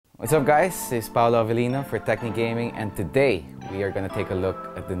What's up guys, it's Paulo Avelino for Technique Gaming, and today we are going to take a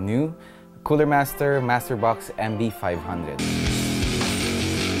look at the new coolermaster mastebox MB500.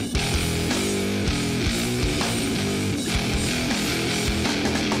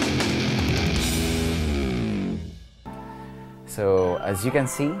 So as you can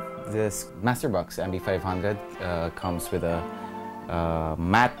see, this mastebox MB500 comes with a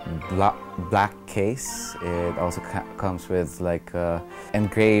matte black case. It also comes with like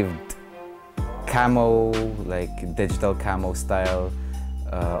engraved camo, like digital camo style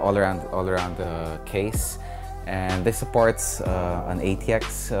all around the case, and this supports an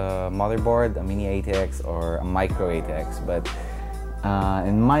ATX motherboard, a mini ATX or a micro ATX. But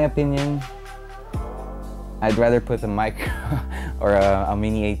in my opinion, I'd rather put a micro or a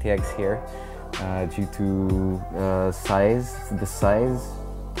mini ATX here. Due to the size,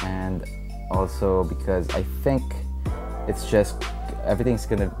 and also because I think it's just everything's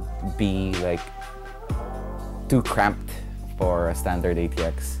gonna be like too cramped for a standard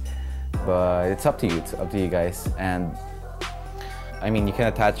ATX. But it's up to you. It's up to you guys. And I mean, you can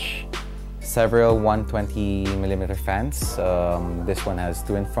attach several 120mm fans. This one has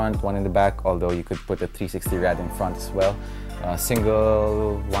 2 in front, 1 in the back, although you could put a 360 rad in front as well.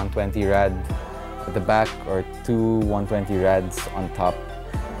 Single 120 rad at the back, or 2 120 rads on top,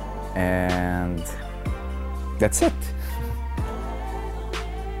 and that's it.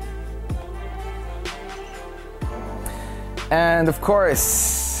 And of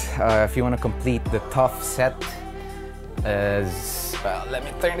course, if you want to complete the TUF set, as well, let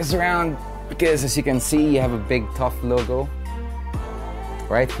me turn this around, because as you can see, you have a big TUF logo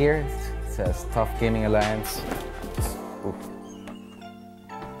right here. It says TUF Gaming Alliance. Ooh.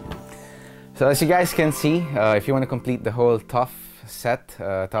 So as you guys can see, if you want to complete the whole TUF set,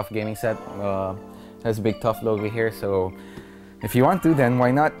 TUF gaming set, has a big TUF logo here. So if you want to, then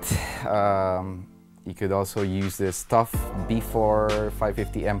why not? You could also use this TUF B4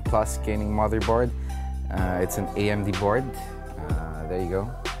 550M Plus gaming motherboard. It's an AMD board. There you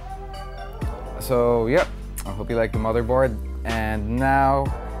go. So yep, I hope you like the motherboard. And now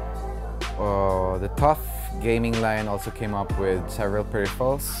the TUF gaming line also came up with several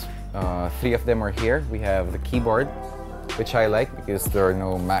peripherals. 3 of them are here. We have the keyboard, which I like because there are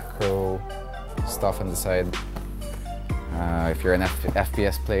no macro stuff on the side if you're an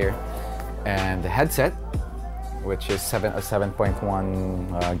FPS player, and the headset, which is a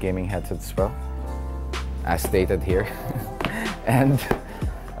 7.1 gaming headset as well, as stated here. And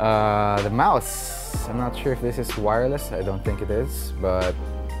the mouse, I'm not sure if this is wireless. I don't think it is, but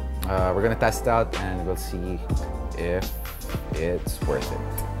we're gonna test it out and we'll see if it's worth it.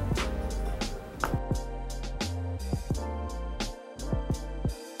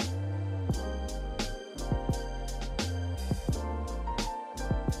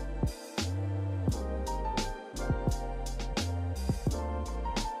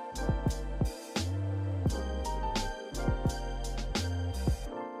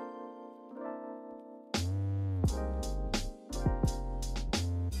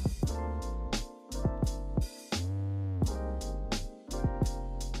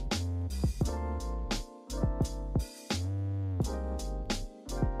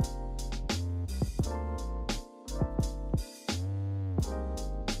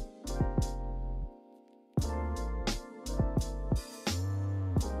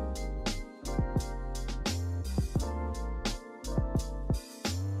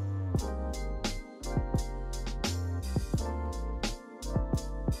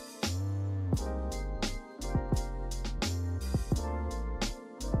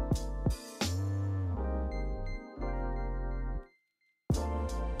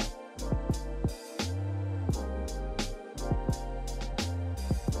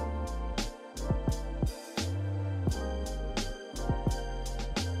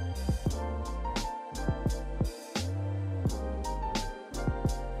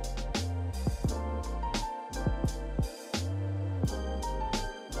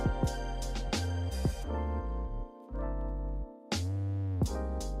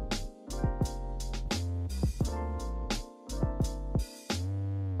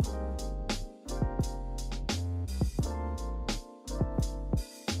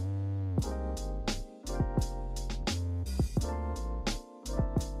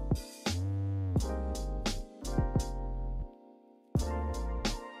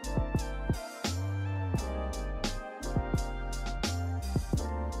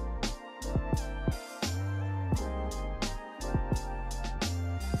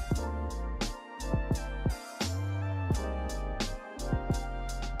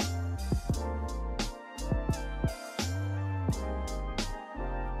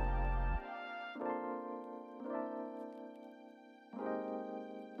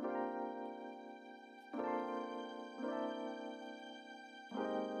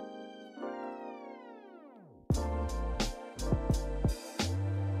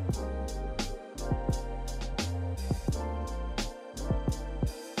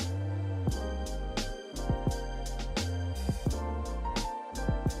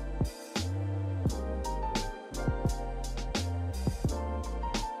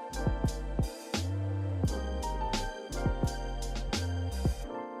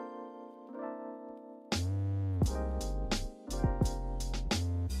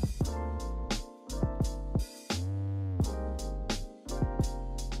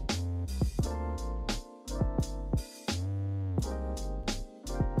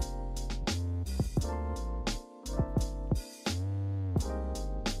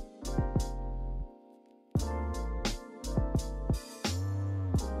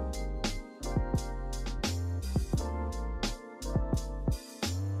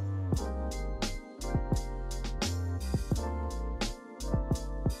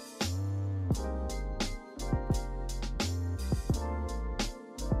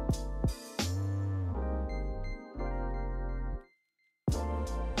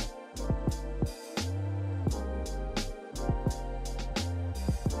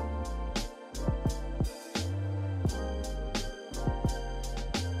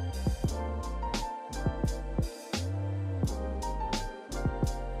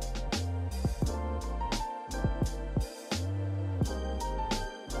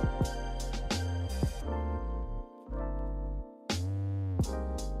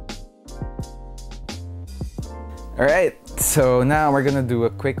 Alright, so now we're gonna do a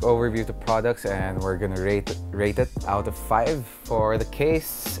quick overview of the products and we're gonna rate it out of 5. For the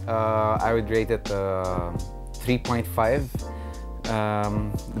case, I would rate it 3.5.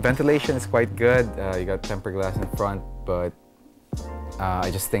 Ventilation is quite good. You got tempered glass in front, but I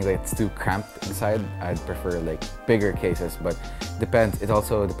just think that it's too cramped inside. I'd prefer like bigger cases, but it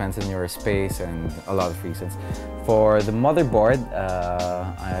also depends on your space and a lot of reasons. For the motherboard,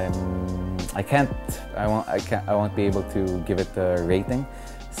 I won't be able to give it a rating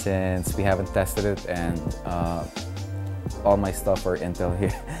since we haven't tested it, and all my stuff are Intel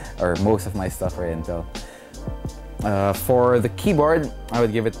here, or most of my stuff are Intel. For the keyboard, I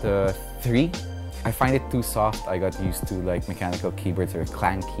would give it a 3. I find it too soft. I got used to like mechanical keyboards or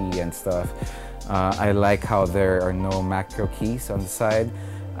clanky and stuff. I like how there are no macro keys on the side.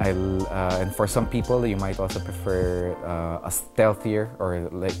 And for some people, you might also prefer a stealthier or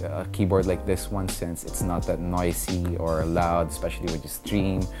like a keyboard like this one, since it's not that noisy or loud, especially when you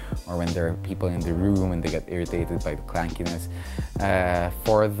stream or when there are people in the room and they get irritated by the clankiness.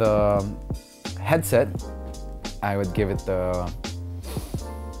 For the headset, I would give it a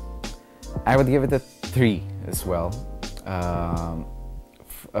 3 as well.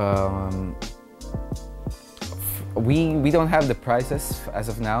 We don't have the prices as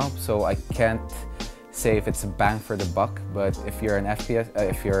of now, so I can't say if it's a bang for the buck. But if you're an FPS,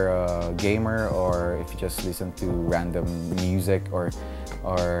 if you're a gamer, or if you just listen to random music, or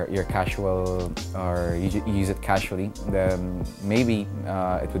you're casual, or you use it casually, then maybe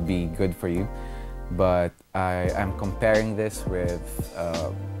it would be good for you. But I'm comparing this with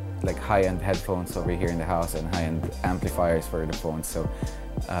like high-end headphones over here in the house and high-end amplifiers for the phones, so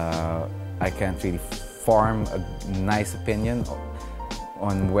I can't really form a nice opinion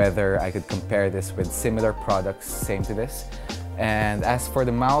on whether I could compare this with similar products same to this. And as for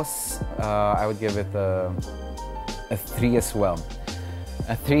the mouse, I would give it a 3 as well.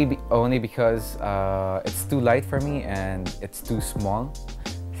 A 3 only because it's too light for me and it's too small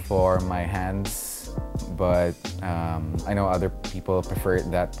for my hands. But I know other people prefer it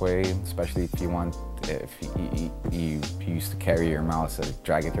that way, especially if you used to carry your mouse or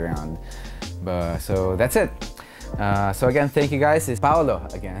drag it around. So that's it. So again, thank you guys. It's Paulo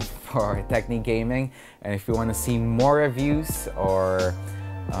again for Technique Gaming, and if you want to see more reviews or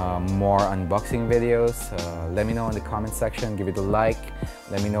more unboxing videos, let me know in the comment section. Give it a like.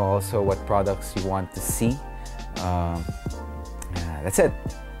 Let me know also what products you want to see. That's it.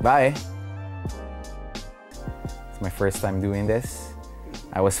 Bye. My first time doing this.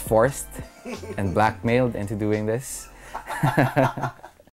 I was forced and blackmailed into doing this.